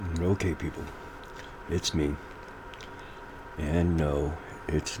Okay, people, it's me. And no,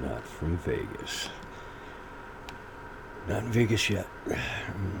 it's not from Vegas. Not in Vegas yet.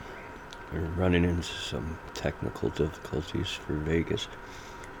 We're running into some technical difficulties for Vegas.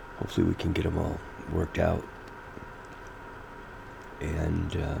 Hopefully, we can get them all worked out.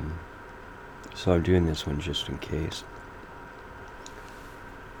 And so I'm doing this one just in case.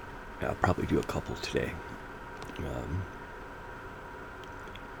 I'll probably do a couple today.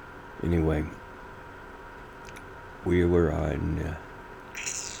 Anyway, we were on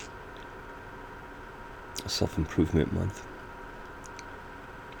self-improvement month.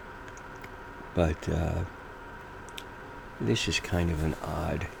 But this is kind of an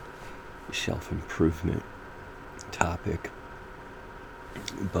odd self-improvement topic.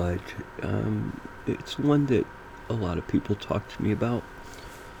 But it's one that a lot of people talk to me about.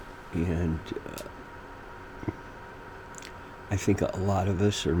 And I think a lot of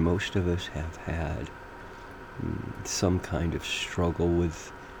us, or most of us, have had some kind of struggle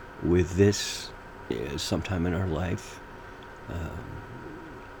with this sometime in our life.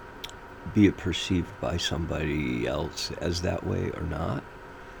 Be it perceived by somebody else as that way or not.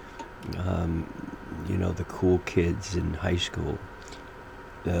 The cool kids in high school,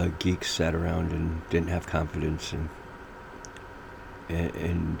 the geeks sat around and didn't have confidence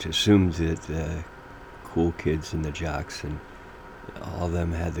and assumed that the cool kids and the jocks and all of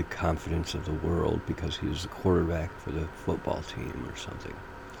them had the confidence of the world because he was the quarterback for the football team or something,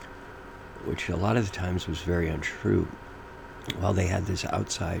 which a lot of the times was very untrue. While they had this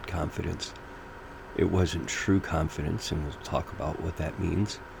outside confidence, it wasn't true confidence, and we'll talk about what that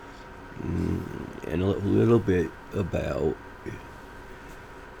means, and a little bit about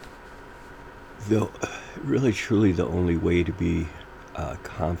really truly the only way to be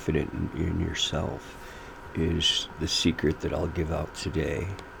confident in yourself is the secret that I'll give out today.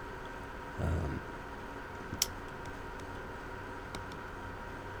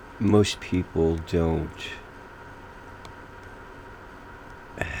 Most people don't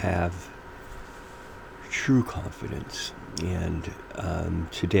have true confidence, and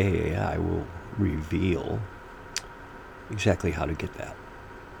today I will reveal exactly how to get that.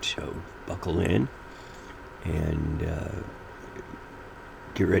 So buckle in and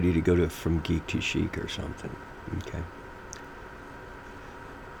get ready to go from geek to chic or something. Okay.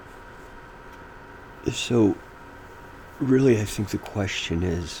 So really, I think the question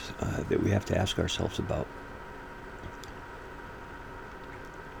is that we have to ask ourselves about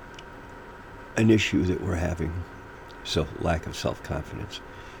an issue that we're having, so lack of self-confidence,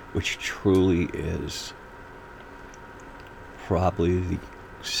 which truly is probably the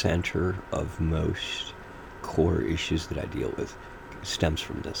center of most core issues that I deal with. Stems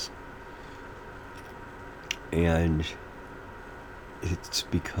from this. And it's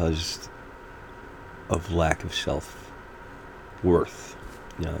because of lack of self-worth,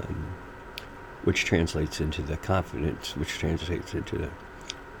 which translates into the confidence, which translates into the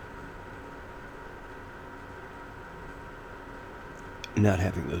not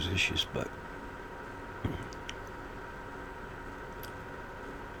having those issues. But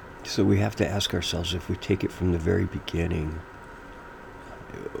so we have to ask ourselves, if we take it from the very beginning,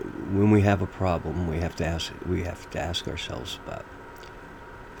 when we have a problem, we have to ask ourselves about.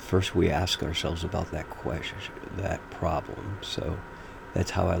 First, we ask ourselves about that question, that problem. So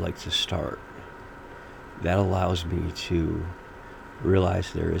that's how I like to start. That allows me to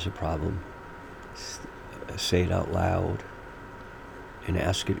realize there is a problem, say it out loud, and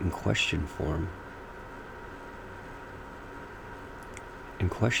ask it in question form. And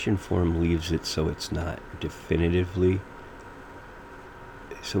question form leaves it so it's not definitively,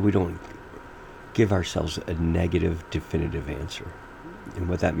 so we don't give ourselves a negative definitive answer. And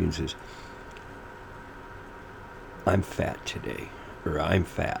what that means is, I'm fat today, or I'm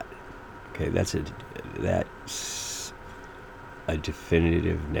fat. Okay, that's a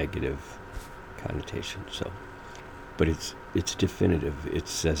definitive negative connotation. So, but it's definitive. It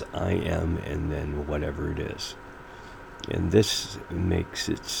says I am, and then whatever it is. And this makes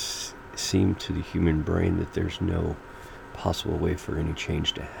it seem to the human brain that there's no possible way for any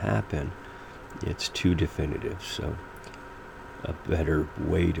change to happen. It's too definitive. So a better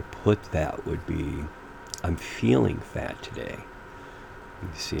way to put that would be, I'm feeling fat today. You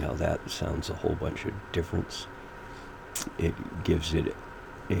see how that sounds a whole bunch of difference? It gives it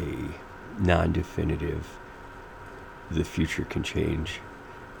a non-definitive, the future can change,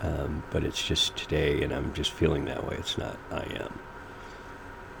 but it's just today and I'm just feeling that way. It's not I am.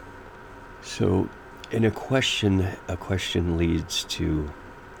 So in a question leads to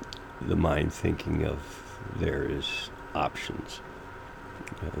the mind thinking of there is options.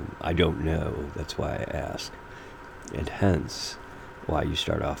 I don't know. That's why I ask. And hence why you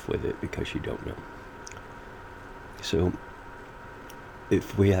start off with it, because you don't know. So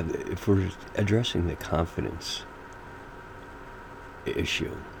if we're addressing the confidence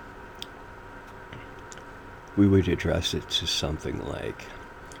issue, we would address it to something like,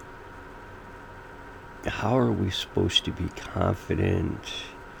 how are we supposed to be confident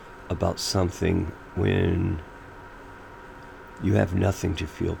about something when you have nothing to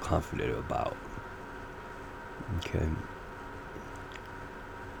feel confident about? Okay.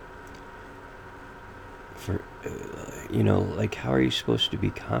 Like, how are you supposed to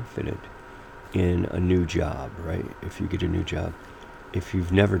be confident in a new job, right? If you get a new job, if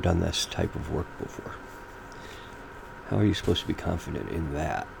you've never done this type of work before, how are you supposed to be confident in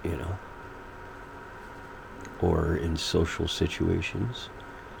that, Or in social situations,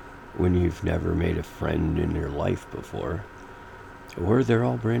 when you've never made a friend in your life before, or they're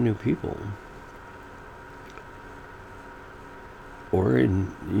all brand new people. Or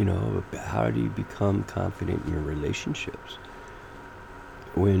how do you become confident in your relationships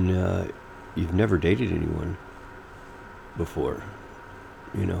when you've never dated anyone before,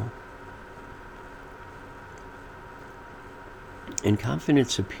 And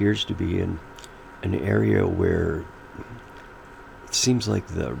confidence appears to be in an area where it seems like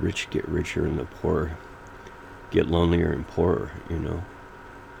the rich get richer and the poor get lonelier and poorer, And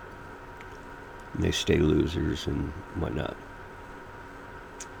they stay losers and whatnot.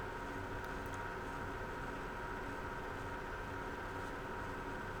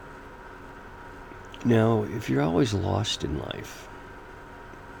 Now, if you're always lost in life,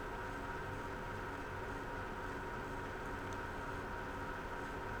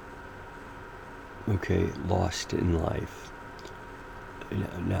 lost in life,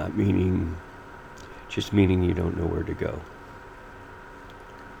 not meaning, just meaning you don't know where to go.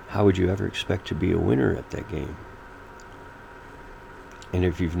 How would you ever expect to be a winner at that game? And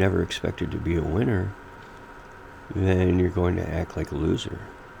if you've never expected to be a winner, then you're going to act like a loser.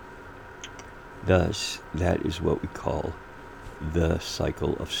 Thus, that is what we call the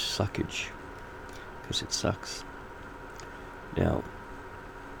cycle of suckage, because it sucks. Now,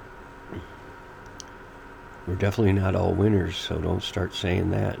 we're definitely not all winners, so don't start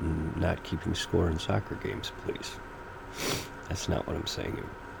saying that and not keeping score in soccer games, please. That's not what I'm saying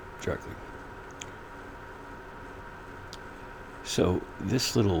directly. So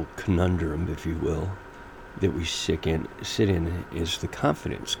this little conundrum, if you will, that we sit in is the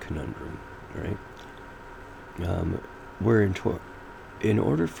confidence conundrum, right? In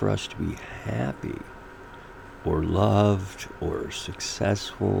order for us to be happy or loved or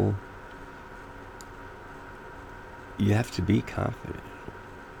successful, you have to be confident.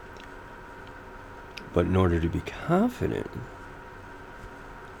 But in order to be confident,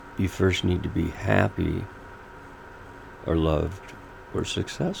 you first need to be happy or loved or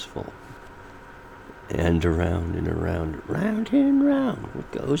successful. And around and around, round and round,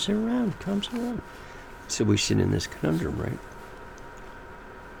 what goes around comes around. So we sit in this conundrum, right?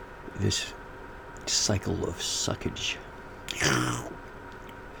 This cycle of suckage.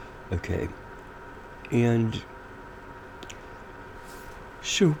 Okay. And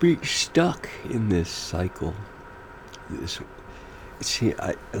so being stuck in this cycle,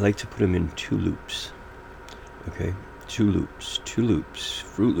 I like to put them in two loops. Okay? Two loops,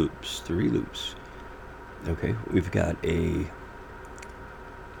 Fruit Loops, 3 loops. Okay, we've got a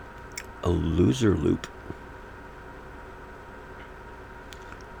loser loop.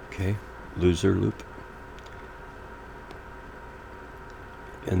 Okay, loser loop.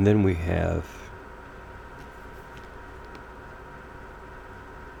 And then we have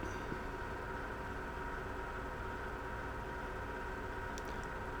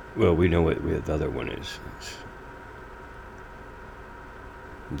we know what the other one is. It's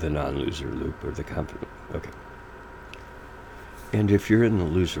the non-loser loop or the confident. Okay. And if you're in the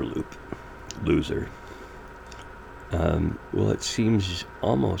loser loop, it seems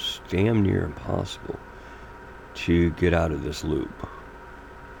almost damn near impossible to get out of this loop.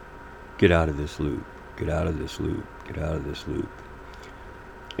 Get out of this loop. Get out of this loop. Get out of this loop.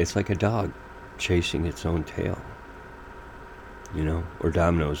 It's like a dog chasing its own tail. Or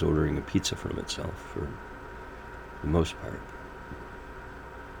Domino's ordering a pizza from itself for the most part.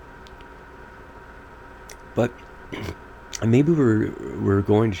 But maybe we're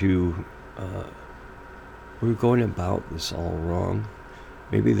going about this all wrong.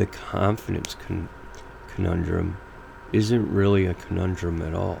 Maybe the confidence conundrum isn't really a conundrum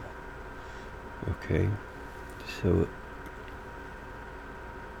at all. Okay, so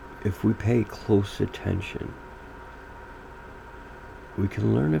if we pay close attention, we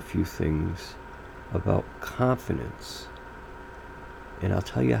can learn a few things about confidence. And I'll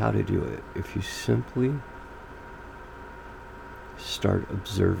tell you how to do it. If you simply start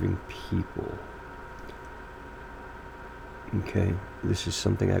observing people. Okay, this is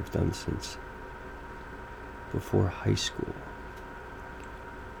something I've done since before high school.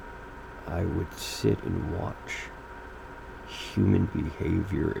 I would sit and watch human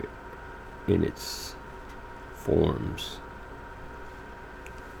behavior in its forms.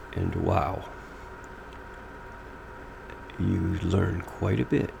 And wow, you learn quite a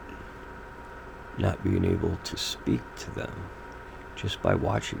bit not being able to speak to them just by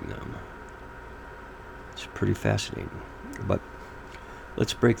watching them. It's pretty fascinating. But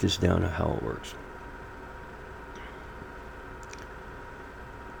let's break this down to how it works.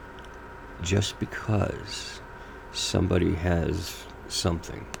 Just because somebody has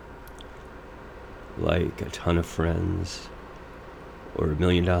something, like a ton of friends, or $1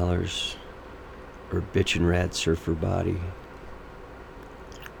 million, or bitchin' rad surfer body,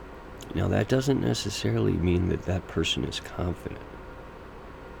 now that doesn't necessarily mean that that person is confident.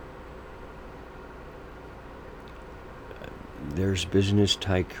 There's business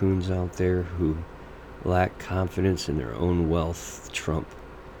tycoons out there who lack confidence in their own wealth. Trump.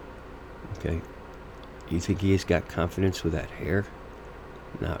 Okay? You think he's got confidence with that hair?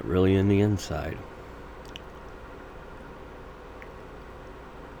 Not really in the inside.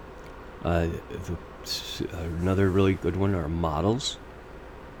 Another really good one are models.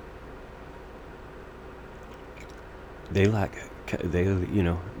 These are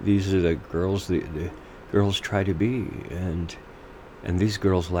the girls the girls try to be, and these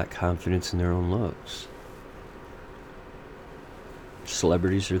girls lack confidence in their own looks.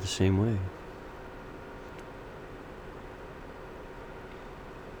 Celebrities are the same way.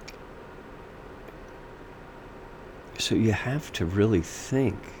 So you have to really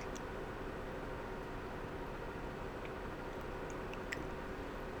think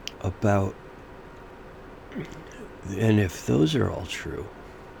about, and if those are all true,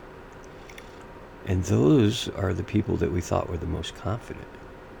 and those are the people that we thought were the most confident,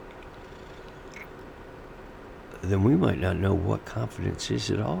 then we might not know what confidence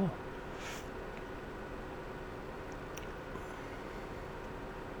is at all.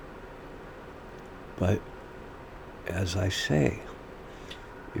 But as I say,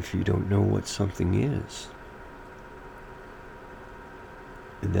 if you don't know what something is,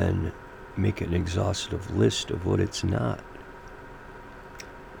 then make an exhaustive list of what it's not.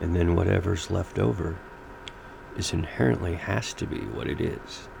 And then whatever's left over is inherently has to be what it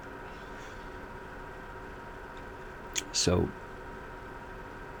is. So,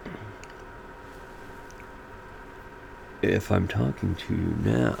 if I'm talking to you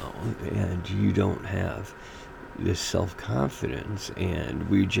now and you don't have this self-confidence, and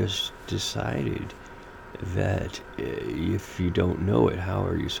we just decided that if you don't know it, how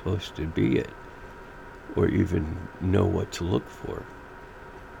are you supposed to be it? Or even know what to look for?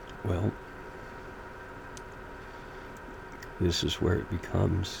 Well, this is where it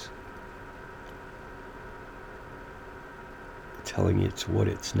becomes telling you it's what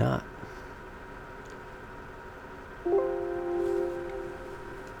it's not.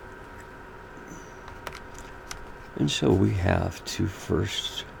 And so we have to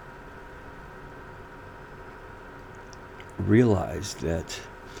first realize that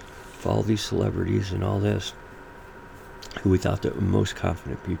all these celebrities and all this, who we thought that were most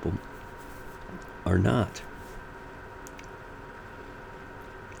confident people, are not.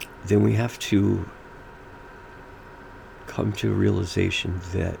 Then we have to come to a realization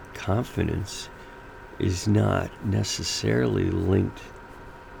that confidence is not necessarily linked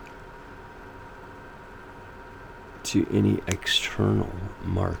to any external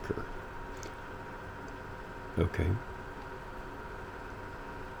marker. Okay?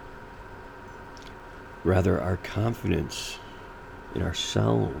 Rather, our confidence in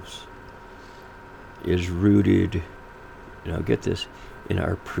ourselves is rooted, now get this, in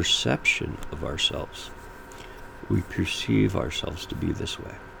our perception of ourselves. We perceive ourselves to be this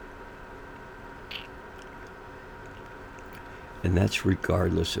way. And that's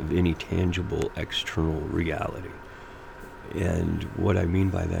regardless of any tangible external reality. And what I mean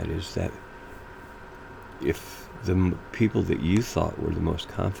by that is that if the people that you thought were the most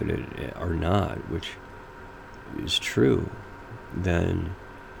confident are not, which is true, then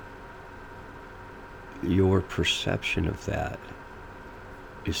your perception of that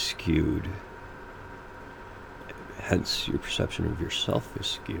is skewed. Hence, your perception of yourself is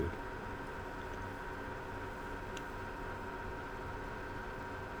skewed.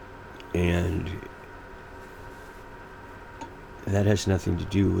 And that has nothing to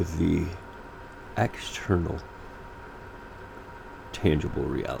do with the external, tangible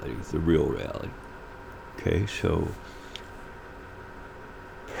reality, the real reality. Okay, so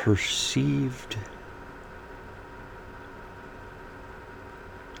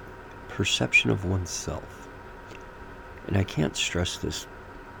perception of oneself. And I can't stress this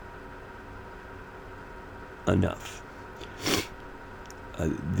enough.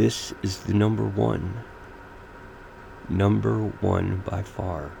 This is the number one by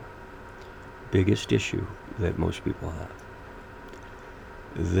far, biggest issue that most people have.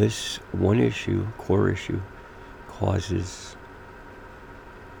 This one issue, core issue, causes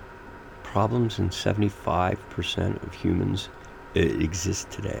problems in 75% of humans that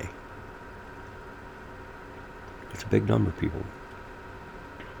exist today. It's a big number, people.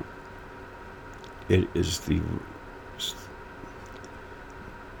 It is the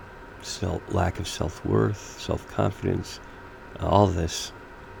lack of self-worth, self-confidence. All this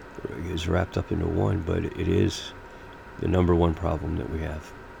is wrapped up into one, but it is the number one problem that we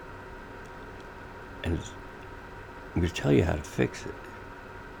have. And I'm going to tell you how to fix it.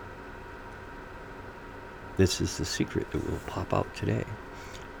 This is the secret that will pop out today.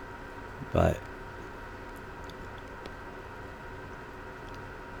 But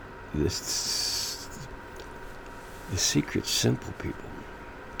the secret's simple, people.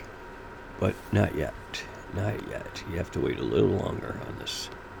 But not yet. Not yet. You have to wait a little longer on this.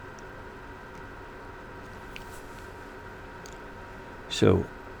 So,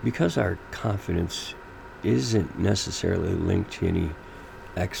 because our confidence isn't necessarily linked to any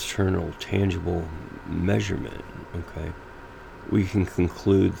external, tangible measurement, okay, we can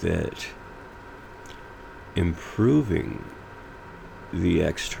conclude that improving the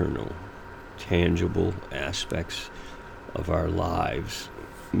external, tangible aspects of our lives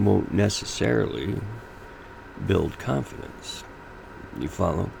won't necessarily build confidence. You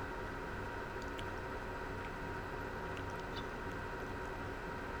follow?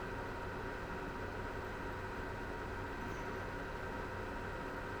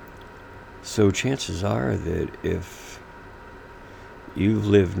 So chances are that if you've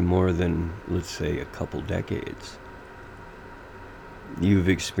lived more than, let's say, a couple decades, you've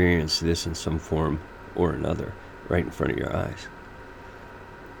experienced this in some form or another right in front of your eyes.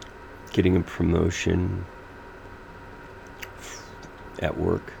 Getting a promotion at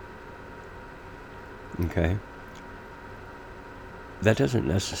work, okay? That doesn't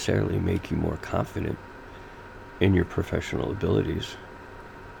necessarily make you more confident in your professional abilities.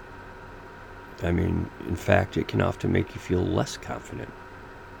 I mean, in fact, it can often make you feel less confident.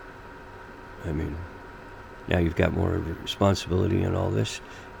 I mean, now you've got more responsibility and all this,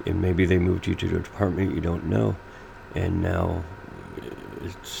 and maybe they moved you to a department you don't know, and now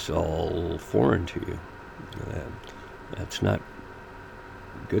it's all foreign to you. That's not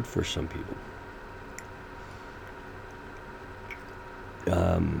good for some people.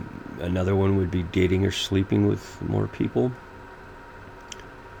 Another one would be dating or sleeping with more people.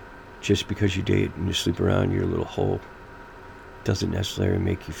 Just because you date and you sleep around your little hole doesn't necessarily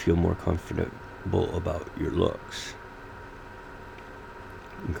make you feel more comfortable about your looks.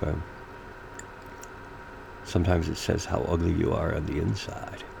 Okay. Sometimes it says how ugly you are on the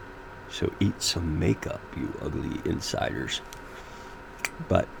inside. So eat some makeup, you ugly insiders.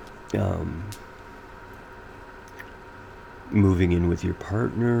 But moving in with your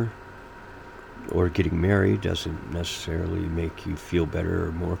partner or getting married doesn't necessarily make you feel better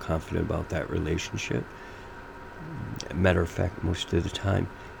or more confident about that relationship. Matter of fact, most of the time,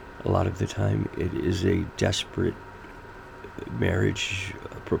 a lot of the time, it is a desperate marriage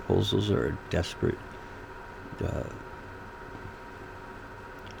proposals or a desperate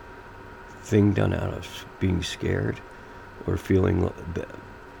thing done out of being scared or feeling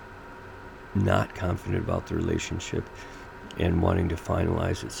not confident about the relationship and wanting to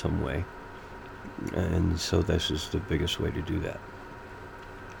finalize it some way. And so this is the biggest way to do that.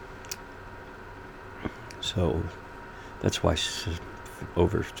 So that's why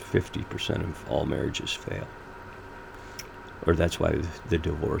over 50% of all marriages fail. Or that's why the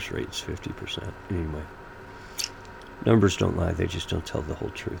divorce rate's 50%. Anyway, numbers don't lie, they just don't tell the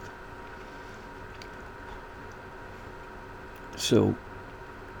whole truth. So,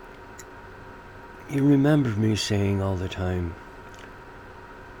 you remember me saying all the time,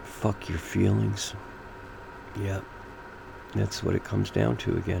 fuck your feelings. Yep, that's what it comes down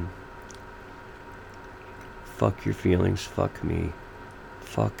to again. Fuck your feelings, fuck me.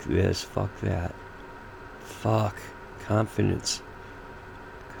 Fuck this, fuck that. Fuck confidence.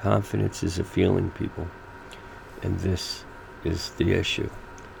 Confidence is a feeling, people. And this is the issue.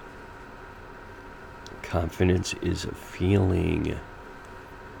 Confidence is a feeling.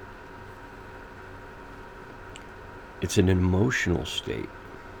 It's an emotional state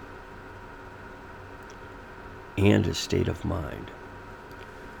and a state of mind.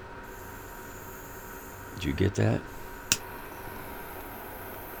 Did you get that?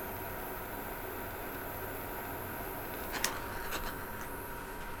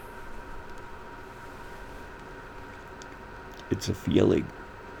 It's a feeling,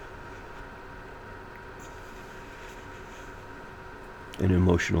 an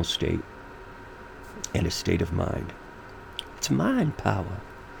emotional state, and a state of mind. It's mind power.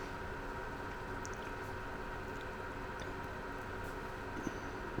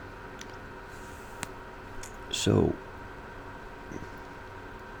 So,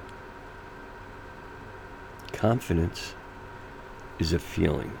 confidence is a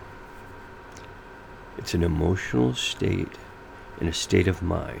feeling. It's an emotional state and a state of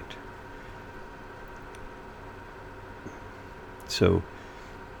mind. So,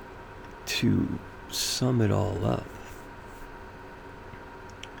 to sum it all up,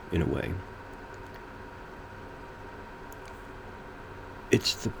 in a way,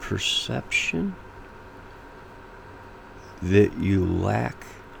 it's the perception that you lack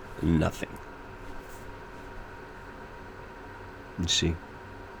nothing. You see?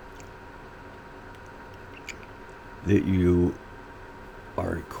 That you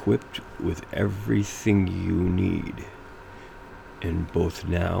are equipped with everything you need in both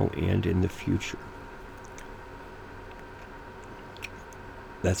now and in the future.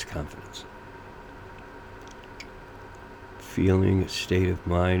 That's confidence. Feeling, a state of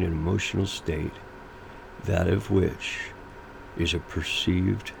mind, an emotional state, that of which is a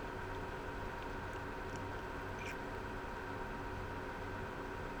perceived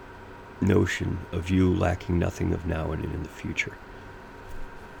notion of you lacking nothing of now and in the future.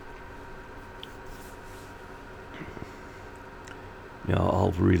 Now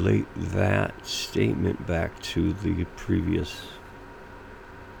I'll relate that statement back to the previous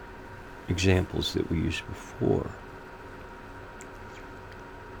examples that we used before.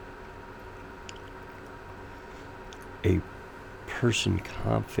 A person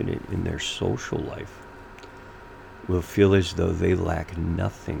confident in their social life will feel as though they lack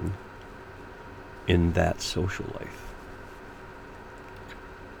nothing in that social life.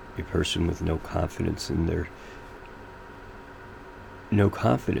 A person with no confidence in their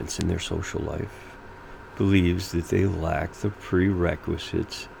social life believes that they lack the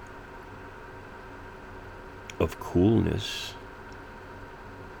prerequisites of coolness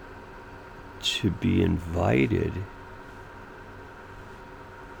to be invited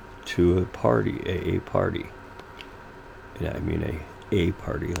to a party, a party. And I mean a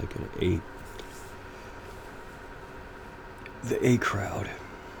party, like the A crowd.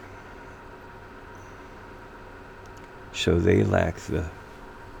 So they lack the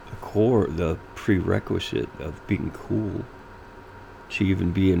prerequisite of being cool to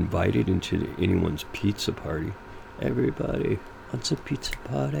even be invited into anyone's pizza party. Everybody wants a pizza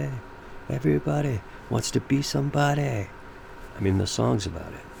party. Everybody wants to be somebody. I mean, the song's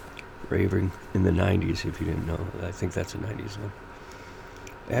about it. Raving in the 90s, if you didn't know. I think that's a 90s one.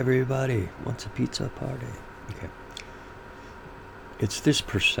 Everybody wants a pizza party. Okay. It's this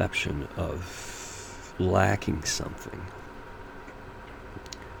perception of lacking something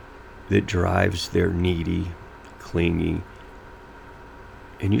that drives their needy, clingy,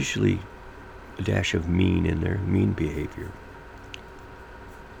 and usually a dash of mean in their mean behavior.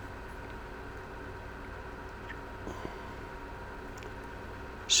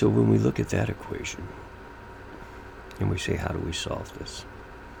 So when we look at that equation and we say, how do we solve this?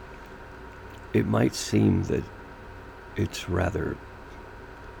 It might seem that it's rather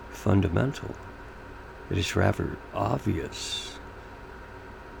fundamental, that it's rather obvious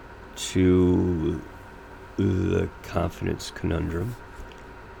to the confidence conundrum,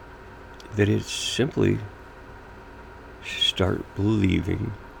 that it's simply start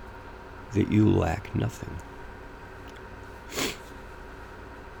believing that you lack nothing.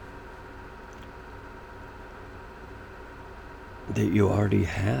 That you already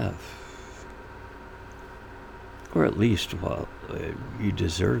have, or at least, well, you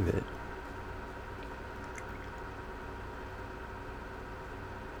deserve it.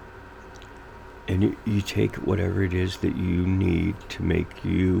 And you take whatever it is that you need to make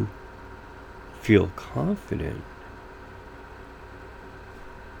you feel confident,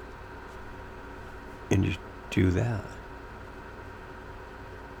 and you do that.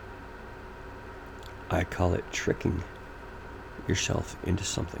 I call it tricking yourself into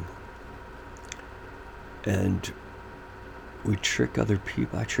something. And we trick other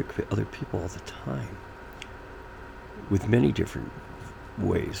people. I trick other people all the time. with many different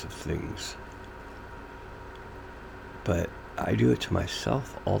ways of things. But I do it to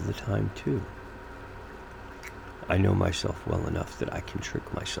myself all the time too. I know myself well enough that I can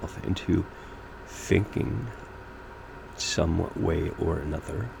trick myself into thinking some way or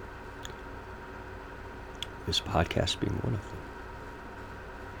another. This podcast being one of them.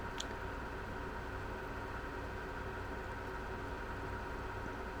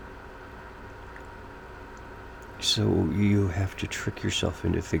 So you have to trick yourself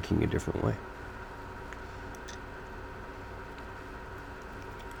into thinking a different way.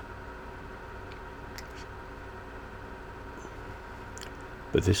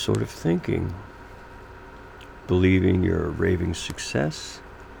 But this sort of thinking, believing you're a raving success,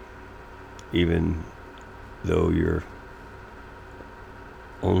 even though your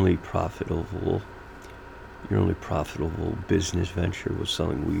only profitable business venture was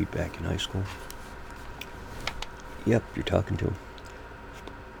selling weed back in high school. Yep, you're talking to him.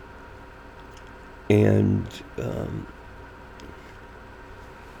 And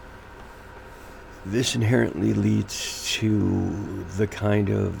this inherently leads to the kind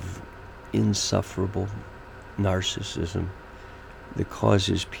of insufferable narcissism that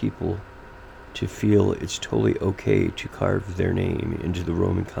causes people to feel it's totally okay to carve their name into the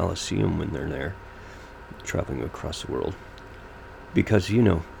Roman Colosseum when they're there, traveling across the world. Because,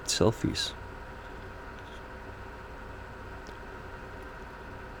 selfies.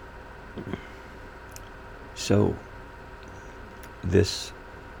 So,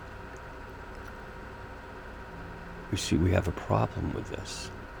 you see, we have a problem with this.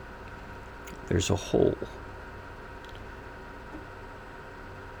 There's a hole.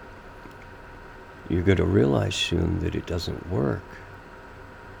 You're going to realize soon that it doesn't work.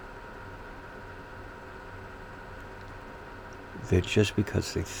 That just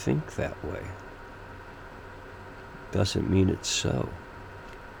because they think that way doesn't mean it's so.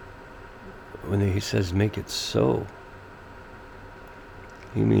 When he says make it so,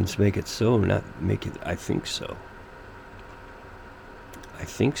 he means make it so, not make it I think so. I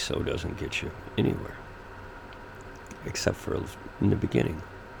think so doesn't get you anywhere, except for in the beginning.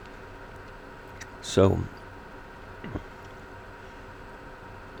 So,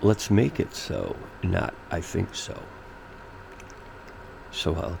 let's make it so, not I think so.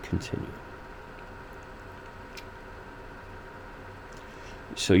 So I'll continue.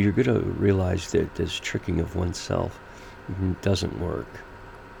 So you're going to realize that this tricking of oneself doesn't work.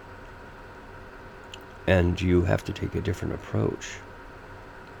 And you have to take a different approach.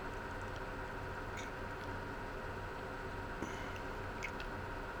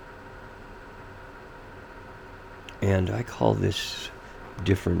 And I call this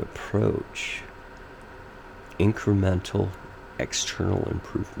different approach incremental external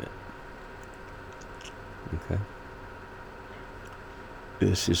improvement. Okay?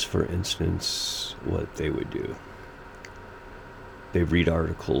 This is, for instance, what they would do. They read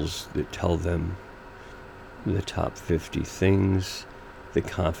articles that tell them the top 50 things that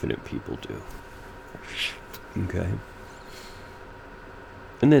confident people do. Okay?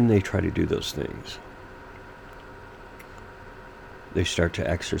 And then they try to do those things. They start to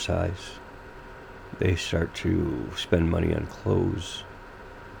exercise. They start to spend money on clothes.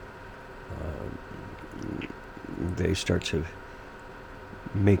 They start to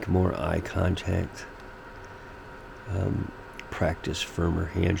make more eye contact. Practice firmer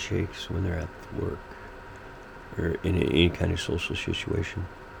handshakes when they're at work or in any kind of social situation.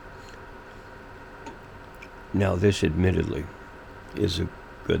 Now, this admittedly is a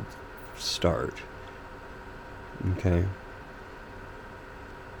good start. Okay?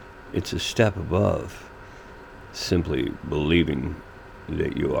 It's a step above simply believing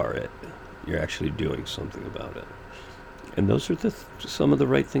that you are it. You're actually doing something about it. And those are some of the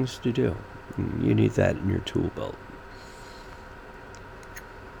right things to do. You need that in your tool belt.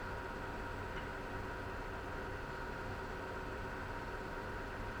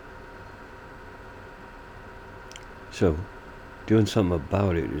 So, doing something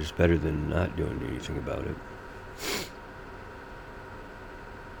about it is better than not doing anything about it.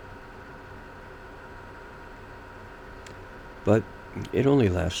 But it only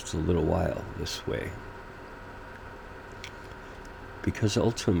lasts a little while this way. Because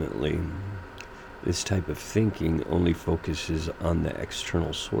ultimately, this type of thinking only focuses on the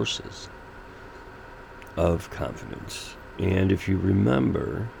external sources of confidence. And if you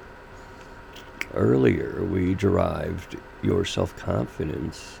remember, earlier we derived your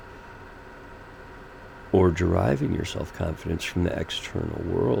self-confidence or deriving your self-confidence from the external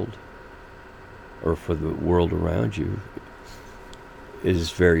world or for the world around you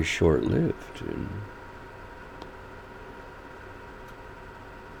is very short-lived. And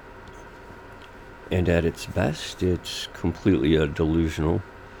And at its best, it's completely delusional.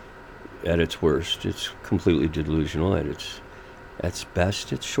 At its worst, it's completely delusional. At its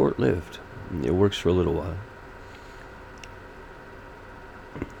best, it's short-lived. It works for a little while.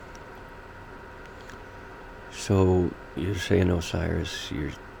 So you're saying, Osiris,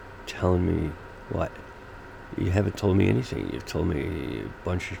 you're telling me what? You haven't told me anything. You've told me a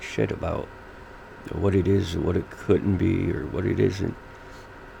bunch of shit about what it is, what it couldn't be, or what it isn't.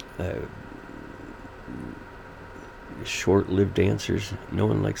 Short-lived answers. No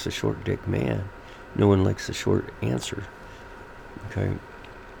one likes a short dick man. No one likes a short answer. Okay?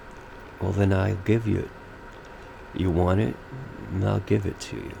 Well, then I'll give you it. You want it, and I'll give it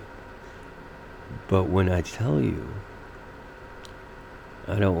to you. But when I tell you,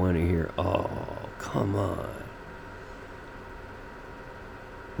 I don't want to hear, oh, come on.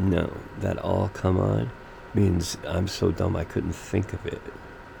 No, that all come on means I'm so dumb I couldn't think of it.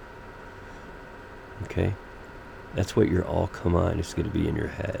 Okay? That's what your all come on is going to be in your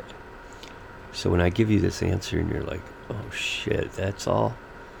head. So when I give you this answer and you're like, oh shit, that's all?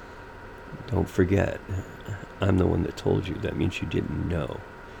 Don't forget, I'm the one that told you. That means you didn't know.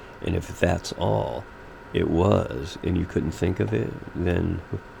 And if that's all it was and you couldn't think of it, then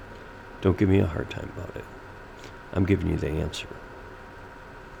don't give me a hard time about it. I'm giving you the answer.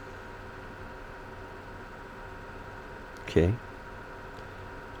 Okay?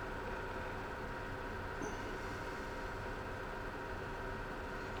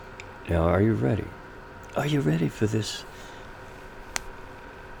 Now, are you ready? Are you ready for this?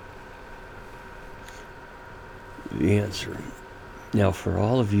 The answer. Now, for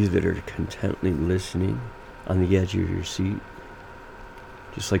all of you that are contently listening on the edge of your seat,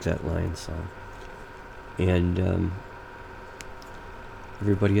 just like that Lion song, and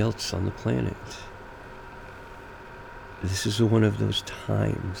everybody else on the planet, this is one of those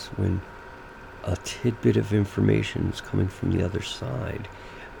times when a tidbit of information is coming from the other side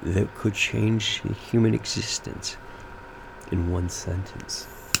that could change human existence in one sentence.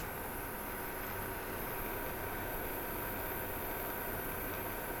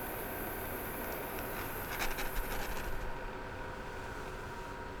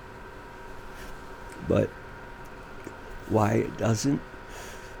 But why it doesn't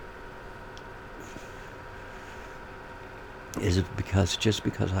is it because just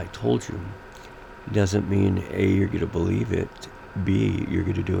because I told you doesn't mean A, you're going to believe it, B, you're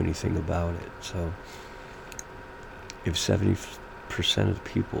going to do anything about it. So if 70% of the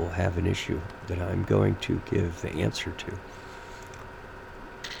people have an issue that I'm going to give the answer to,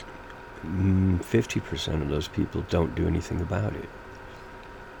 50% of those people don't do anything about it.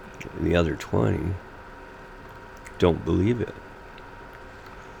 The other 20 don't believe it.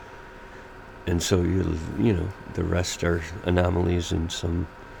 And so you know, the rest are anomalies and some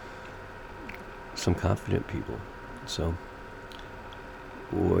confident people. So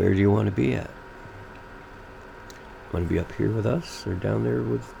where do you want to be at? Want to be up here with us or down there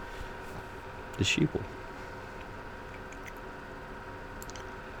with the sheeple?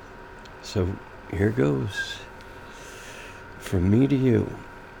 So here goes. From me to you.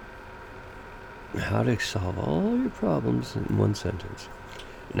 How to solve all your problems in one sentence.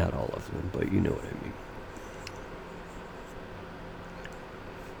 Not all of them, but you know what I mean.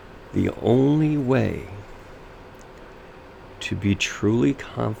 The only way to be truly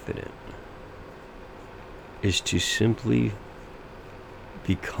confident is to simply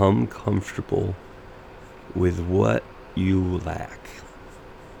become comfortable with what you lack.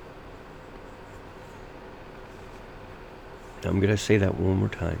 I'm going to say that one more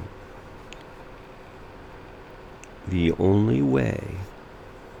time. The only way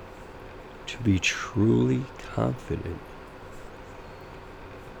to be truly confident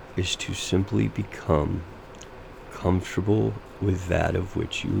is to simply become comfortable with that of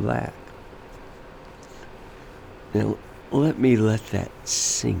which you lack. Now, let me let that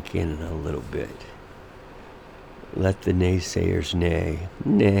sink in a little bit. Let the naysayers nay.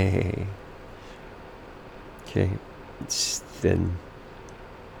 Nay. Okay? Then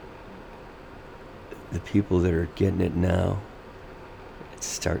the people that are getting it now, it's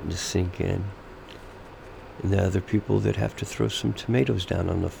starting to sink in. And the other people that have to throw some tomatoes down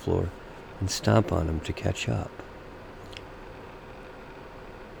on the floor and stomp on them to catch up.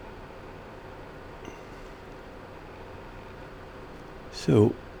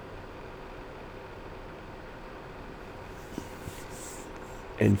 So,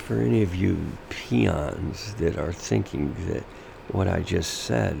 and for any of you peons that are thinking that what I just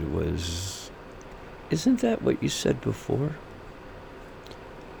said was, isn't that what you said before?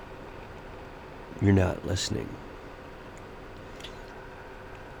 You're not listening.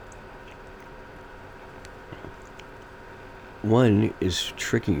 One is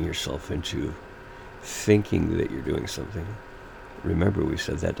tricking yourself into thinking that you're doing something. Remember, we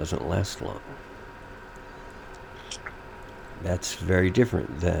said that doesn't last long. That's very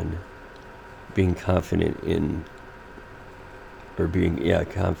different than being confident in, or being,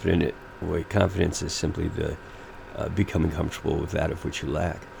 confident. Confidence is simply the becoming comfortable with that of which you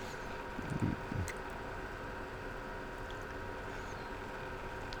lack.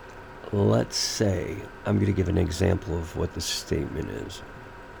 Let's say, I'm going to give an example of what the statement is.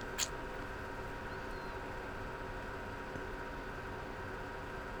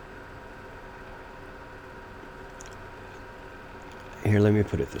 Here, let me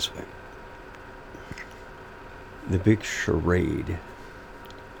put it this way. The big charade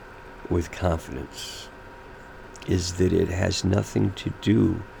with confidence is that it has nothing to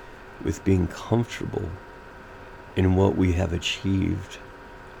do with being comfortable in what we have achieved,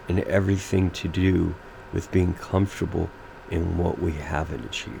 and everything to do with being comfortable in what we haven't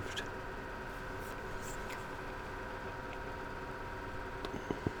achieved.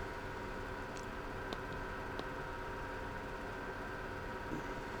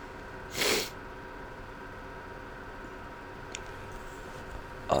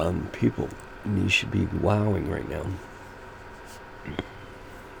 People, you should be wowing right now.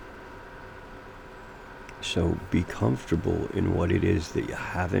 So be comfortable in what it is that you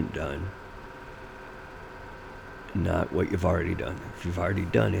haven't done, not what you've already done. If you've already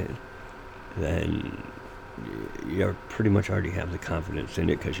done it, then you pretty much already have the confidence in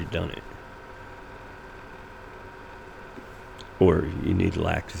it because you've done it. Or you need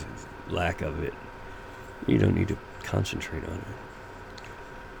lack of it. You don't need to concentrate on it.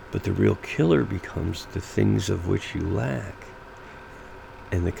 But the real killer becomes the things of which you lack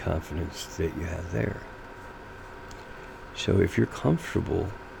and the confidence that you have there. So if you're comfortable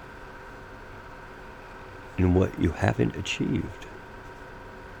in what you haven't achieved,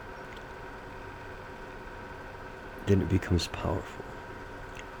 then it becomes powerful.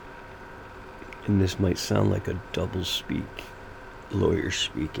 And this might sound like a double speak, lawyer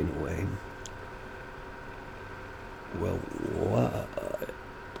speak in a way. Well, what?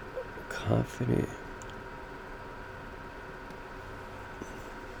 Confident.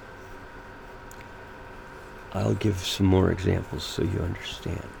 I'll give some more examples so you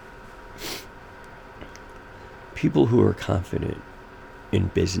understand. People who are confident in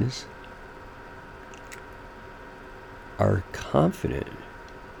business are confident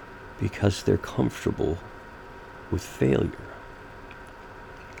because they're comfortable with failure.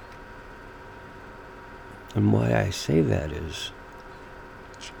 And why I say that is,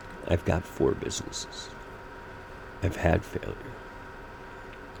 I've got 4 businesses. I've had failure.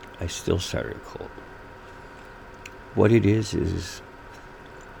 I still started a cult. What it is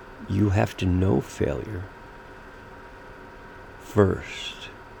you have to know failure first,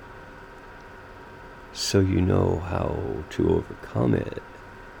 so you know how to overcome it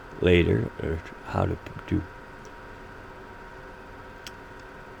later, or how to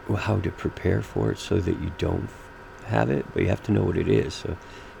prepare for it so that you don't have it. But you have to know what it is. So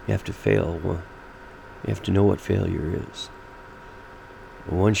you have to fail. You have to know what failure is.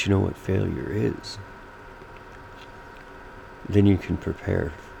 And once you know what failure is, then you can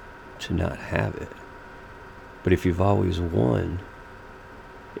prepare to not have it. But if you've always won,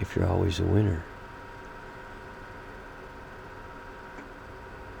 if you're always a winner,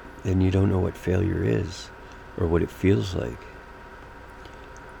 then you don't know what failure is or what it feels like.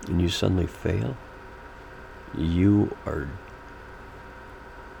 And you suddenly fail, you are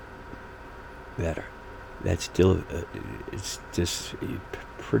better. That's still, it's just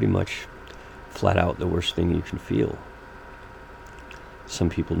pretty much flat out the worst thing you can feel. Some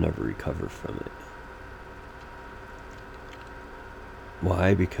people never recover from it.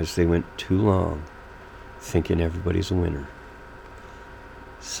 Why? Because they went too long thinking everybody's a winner.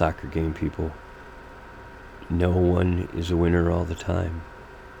 Soccer game people, no one is a winner all the time,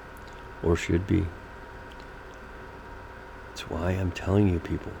 or should be. That's why I'm telling you,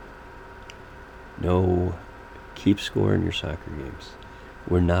 people, no, keep score in your soccer games.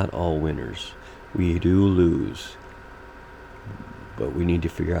 We're not all winners. We do lose, but we need to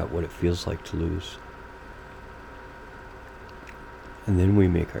figure out what it feels like to lose. And then we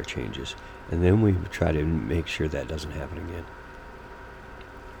make our changes. And then we try to make sure that doesn't happen again.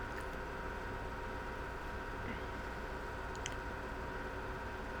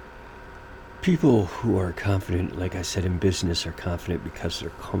 People who are confident, like I said, in business are confident because they're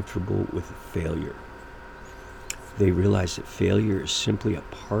comfortable with failure. They realize that failure is simply a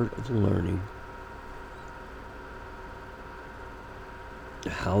part of the learning.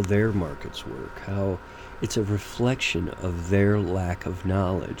 how their markets work, how it's a reflection of their lack of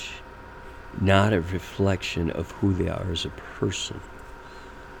knowledge, not a reflection of who they are as a person.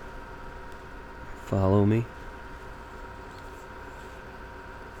 Follow me?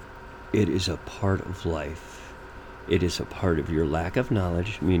 It is a part of life. It is a part of your lack of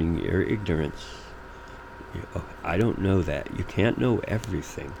knowledge, meaning your ignorance. I don't know that. You can't know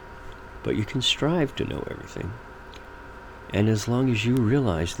everything, but you can strive to know everything. And as long as you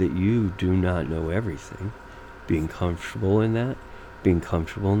realize that you do not know everything, being comfortable in that, being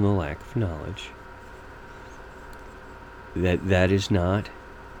comfortable in the lack of knowledge, that is not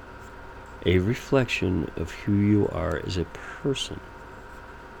a reflection of who you are as a person.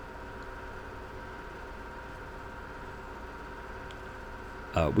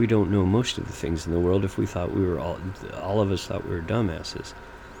 We don't know most of the things in the world. If we thought we were all of us thought we were dumbasses,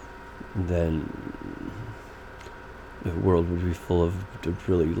 then the world would be full of a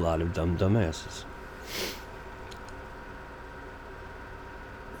really lot of dumbasses.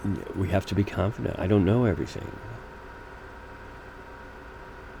 We have to be confident. I don't know everything.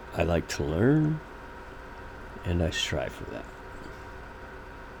 I like to learn, and I strive for that.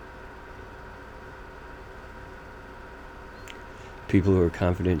 People who are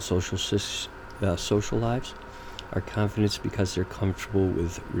confident in social lives are confident because they're comfortable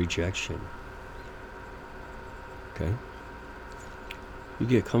with rejection. Okay? You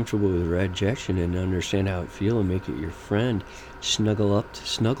get comfortable with rejection and understand how it feels and make it your friend, snuggle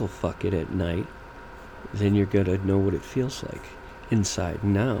fuck it at night, then you're going to know what it feels like inside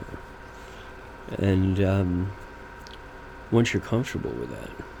and out. And once you're comfortable with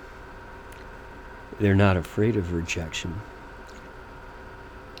that, they're not afraid of rejection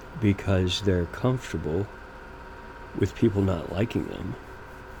because they're comfortable with people not liking them,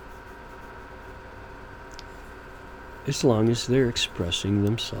 as long as they're expressing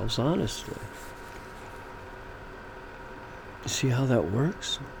themselves honestly. See how that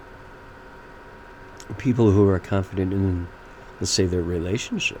works? People who are confident in, let's say, their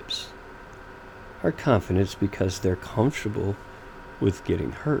relationships are confident because they're comfortable with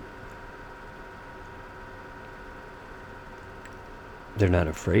getting hurt. They're not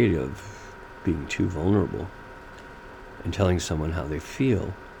afraid of being too vulnerable and telling someone how they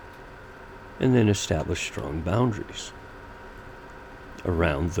feel, and then establish strong boundaries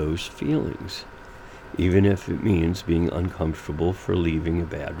around those feelings, even if it means being uncomfortable for leaving a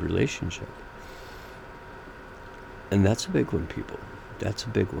bad relationship. And that's a big one, people. That's a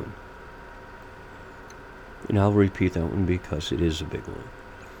big one. And I'll repeat that one because it is a big one.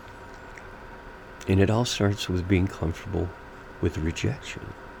 And it all starts with being comfortable with rejection.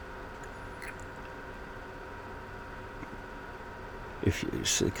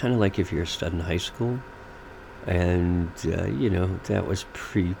 It's kind of like if you're a stud in high school, and that was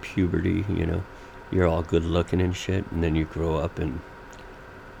pre-puberty. You're all good looking and shit, and then you grow up and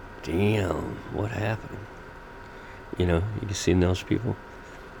damn, what happened? You seen those people?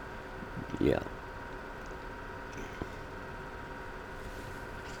 Yeah.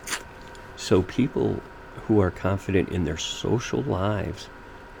 So people who are confident in their social lives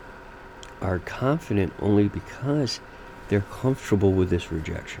are confident only because they're comfortable with this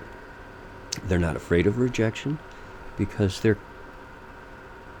rejection. They're not afraid of rejection because they're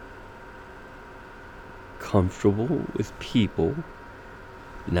comfortable with people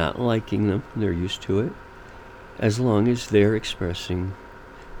not liking them. They're used to it, as long as they're expressing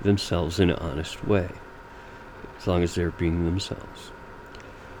themselves in an honest way, as long as they're being themselves.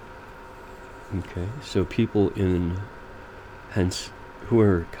 Okay, so people who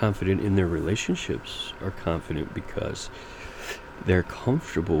are confident in their relationships are confident because they're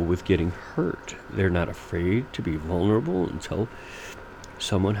comfortable with getting hurt. They're not afraid to be vulnerable and tell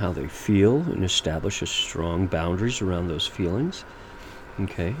someone how they feel and establish strong boundaries around those feelings.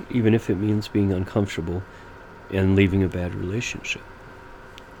 Okay, even if it means being uncomfortable and leaving a bad relationship.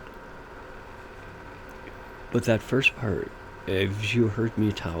 But that first part, as you heard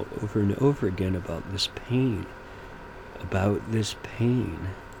me talk over and over again about this pain,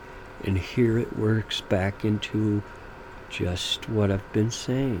 and here it works back into just what I've been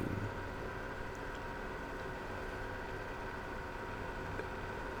saying.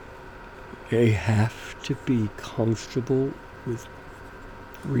 They have to be comfortable with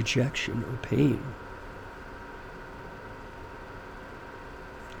rejection or pain.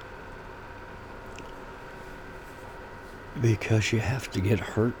 Because you have to get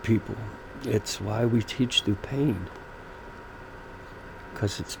hurt, people. It's why we teach through pain.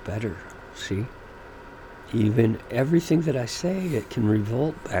 Because it's better, see? Even everything that I say, it can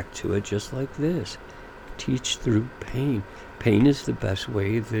revolt back to it just like this. teach through pain. Pain is the best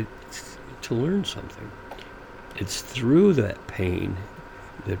way to learn something. It's through that pain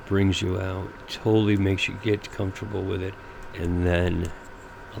that brings you out, totally makes you get comfortable with it, and then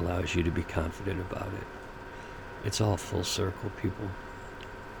allows you to be confident about it. It's all full circle, people.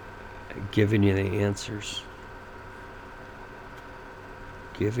 Giving you the answers.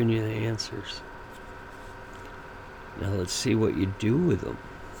 Giving you the answers. Now let's see what you do with them.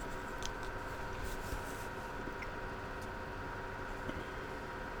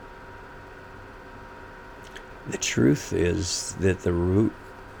 The truth is that the route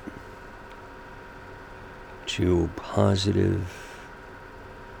to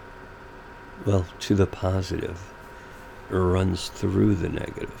the positive runs through the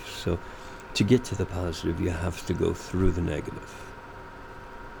negative. So to get to the positive, you have to go through the negative.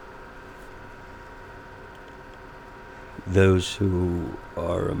 Those who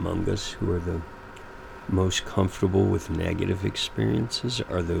are among us who are the most comfortable with negative experiences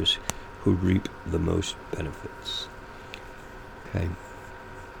are those who reap the most benefits. Okay?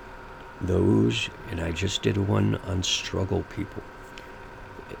 Those, and I just did one on struggle people.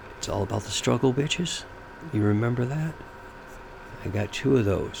 It's all about the struggle, bitches. You remember that? I got 2 of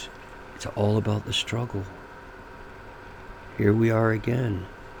those. It's all about the struggle. Here we are again.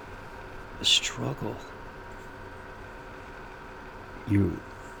 The struggle.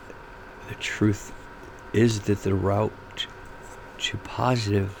 The truth is that the route to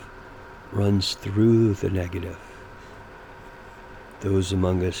positive runs through the negative. Those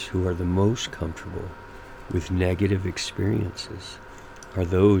among us who are the most comfortable with negative experiences are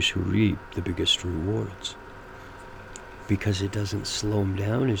those who reap the biggest rewards, because it doesn't slow them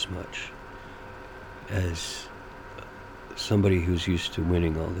down as much as somebody who's used to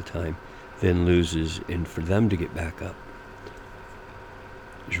winning all the time then loses, and for them to get back up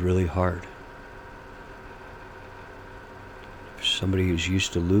is really hard. For somebody who's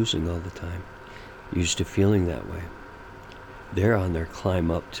used to losing all the time, used to feeling that way, they're on their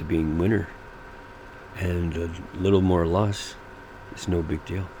climb up to being winner, and a little more loss is no big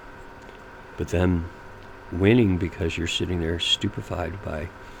deal. But them winning because you're sitting there stupefied by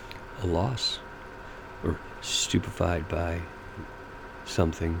a loss, or stupefied by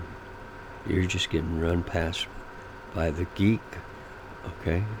something, you're just getting run past by the geek.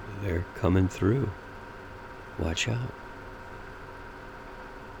 Okay, they're coming through. Watch out.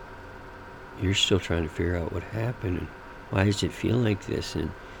 You're still trying to figure out what happened and why does it feel like this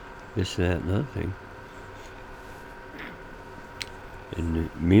and this, that, and other thing. And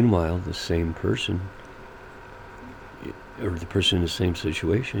meanwhile, the same person, or the person in the same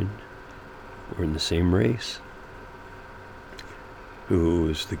situation, or in the same race, who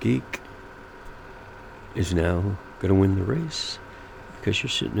is the geek, is now going to win the race. Because you're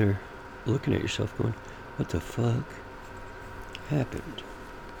sitting there looking at yourself going, what the fuck happened?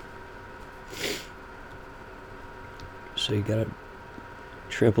 So you gotta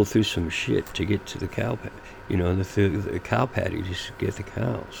trample through some shit to get to the cow patty. You know, the cow patty, just to get the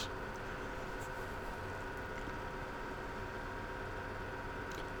cows.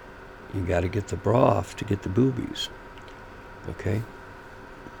 You gotta get the broth to get the boobies. Okay?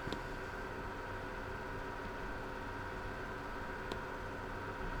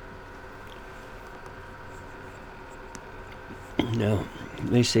 Now,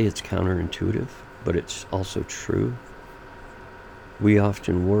 they say it's counterintuitive, but it's also true. We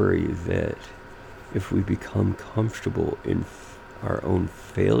often worry that if we become comfortable in our own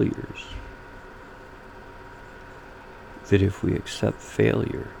failures, that if we accept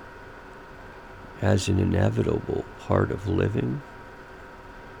failure as an inevitable part of living,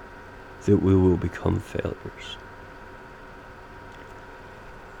 that we will become failures.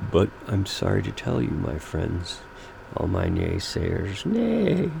 But I'm sorry to tell you, my friends, all my naysayers,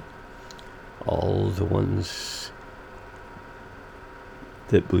 nay, all the ones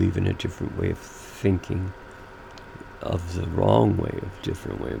that believe in a different way of thinking, of the wrong way of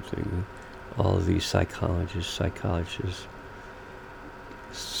different way of thinking, all of these psychologists,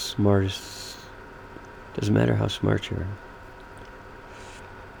 smartest, doesn't matter how smart you are.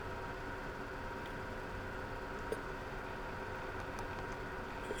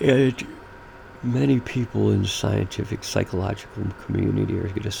 And many people in the scientific, psychological community are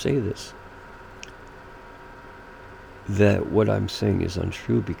going to say this, that what I'm saying is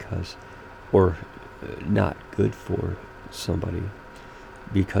untrue because, or not good for somebody,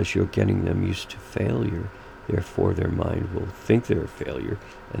 because you're getting them used to failure, therefore their mind will think they're a failure,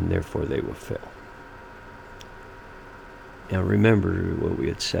 and therefore they will fail. Now remember what we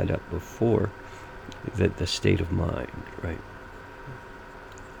had set up before, that the state of mind, right?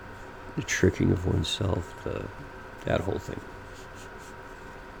 the tricking of oneself, that whole thing.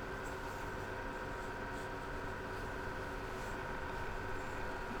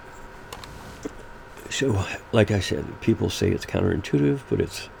 So, like I said, people say it's counterintuitive,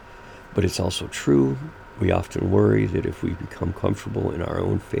 but it's also true. We often worry that if we become comfortable in our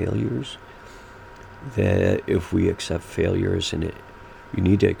own failures, that if we accept failure as we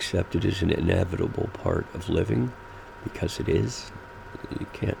need to accept it as an inevitable part of living, because it is. You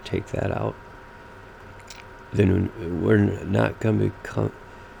can't take that out. Then we're not going to become,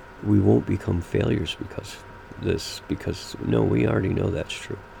 we won't become failures because no, we already know that's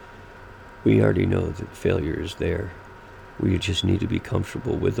true. We already know that failure is there. We just need to be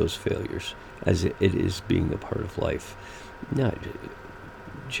comfortable with those failures as it is being a part of life, not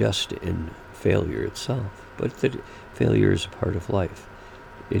just in failure itself, but that failure is a part of life.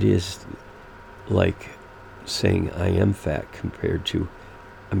 It is like saying I am fat compared to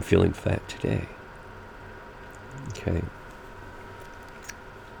I'm feeling fat today. Okay.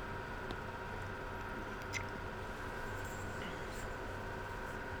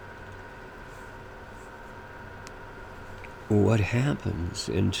 What happens,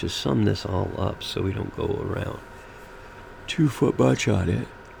 and to sum this all up so we don't go around too much on it,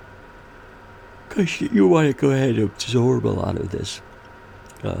 because you want to go ahead and absorb a lot of this.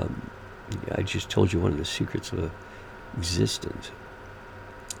 I just told you one of the secrets of existence.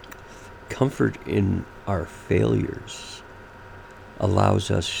 Comfort in our failures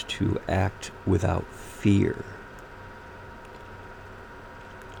allows us to act without fear,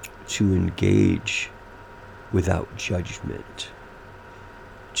 to engage without judgment,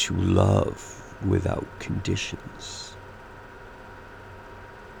 to love without conditions.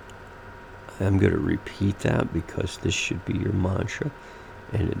 I'm going to repeat that because this should be your mantra,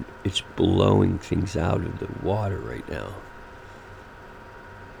 and it's blowing things out of the water right now.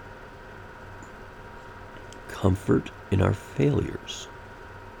 Comfort in our failures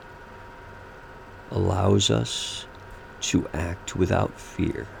allows us to act without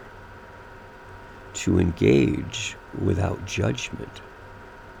fear, to engage without judgment,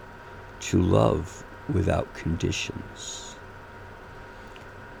 to love without conditions.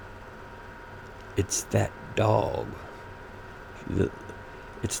 It's that dog.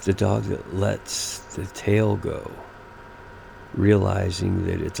 It's the dog that lets the tail go, realizing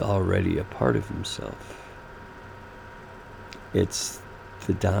that it's already a part of himself. It's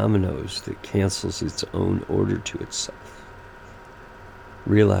the dominoes that cancels its own order to itself,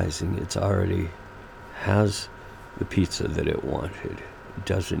 realizing it's already has the pizza that it wanted. It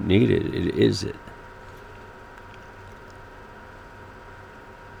doesn't need it. It is it.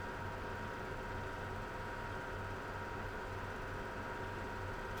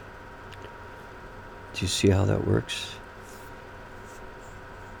 Do you see how that works?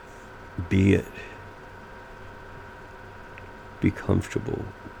 Be it. Be comfortable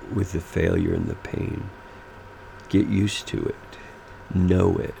with the failure and the pain. Get used to it.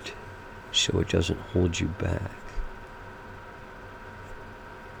 Know it, so it doesn't hold you back.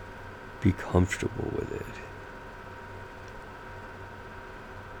 Be comfortable with it.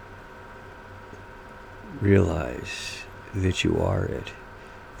 Realize that you are it,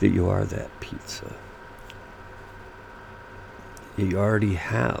 that you are that pizza. You already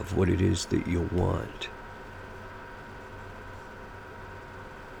have what it is that you want.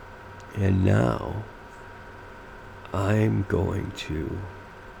 And now, I'm going to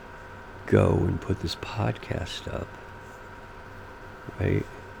go and put this podcast up, right?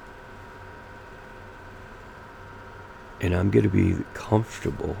 And I'm going to be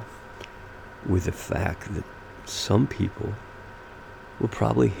comfortable with the fact that some people will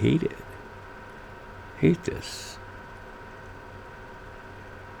probably hate it, hate this.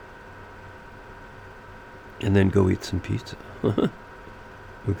 And then go eat some pizza.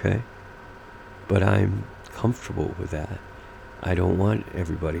 Okay? But I'm comfortable with that. I don't want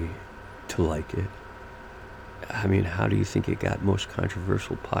everybody to like it. I mean, how do you think it got most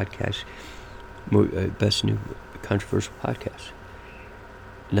controversial podcast, best new controversial podcast?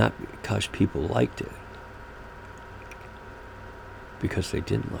 Not because people liked it, because they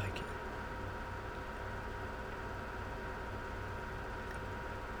didn't like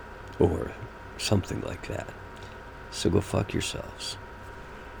it. Or something like that. So go fuck yourselves.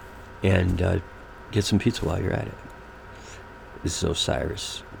 And get some pizza while you're at it. This is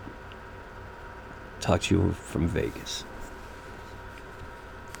Osiris. Talk to you from Vegas.